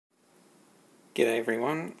G'day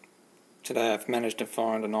everyone. Today I've managed to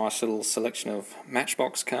find a nice little selection of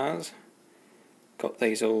Matchbox cars. Got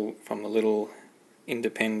these all from the little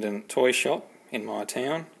independent toy shop in my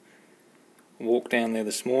town. Walked down there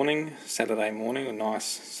this morning, Saturday morning, a nice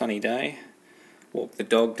sunny day. Walked the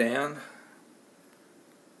dog down.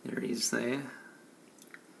 There he is there.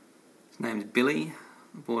 His name's Billy,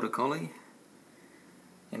 a border collie.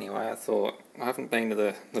 Anyway, I thought, I haven't been to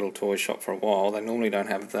the little toy shop for a while. They normally don't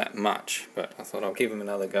have that much, but I thought I'll give them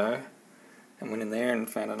another go. And went in there and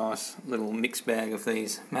found a nice little mix bag of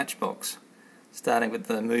these Matchbox. Starting with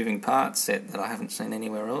the moving parts set that I haven't seen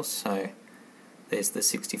anywhere else. So there's the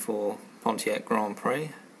 64 Pontiac Grand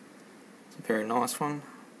Prix. It's a very nice one.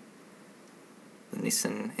 The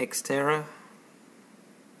Nissan Xterra.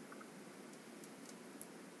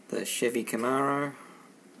 The Chevy Camaro.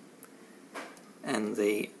 And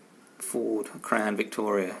the Ford Crown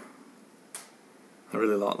Victoria. I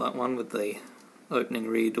really like that one with the opening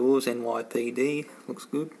rear doors, NYPD, looks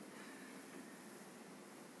good.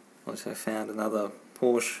 Also found another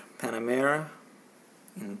Porsche Panamera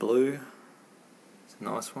in blue, it's a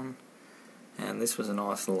nice one. And this was a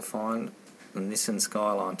nice little find, the Nissan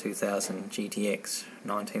Skyline 2000 GTX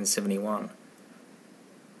 1971.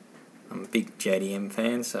 I'm a big JDM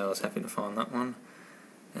fan, so I was happy to find that one.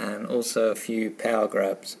 And also a few power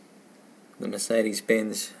grabs. The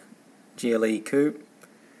Mercedes-Benz GLE Coupe,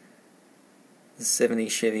 the 70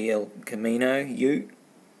 Chevy El Camino Ute,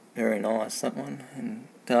 very nice that one, in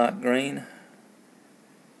dark green,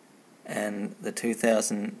 and the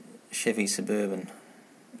 2000 Chevy Suburban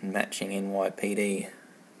in matching NYPD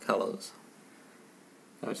colours.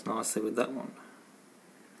 Goes nicely with that one.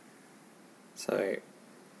 So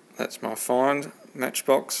that's my find,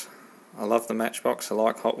 Matchbox. I love the Matchbox, I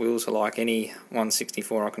like Hot Wheels, I like any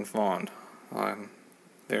 164 I can find. I'm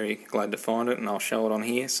very glad to find it and I'll show it on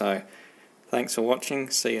here, so thanks for watching,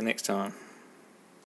 see you next time.